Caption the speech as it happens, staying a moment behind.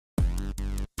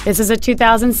This is a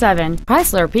 2007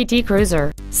 Chrysler PT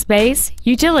Cruiser. Space,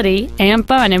 utility, and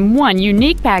fun in one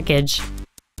unique package.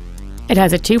 It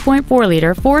has a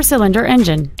 2.4-liter four-cylinder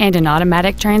engine and an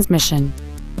automatic transmission.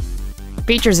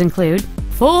 Features include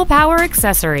full power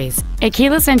accessories, a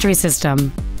keyless entry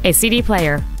system, a CD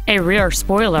player, a rear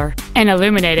spoiler, an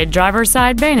illuminated driver's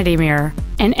side vanity mirror,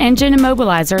 an engine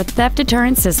immobilizer theft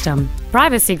deterrent system,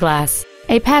 privacy glass,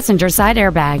 a passenger side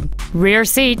airbag, rear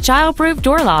seat child-proof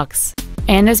door locks,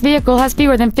 and this vehicle has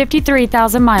fewer than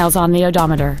 53,000 miles on the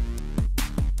odometer.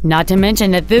 Not to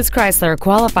mention that this Chrysler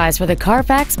qualifies for the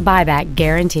Carfax buyback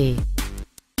guarantee.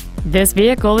 This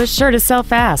vehicle is sure to sell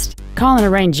fast. Call and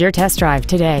arrange your test drive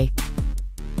today.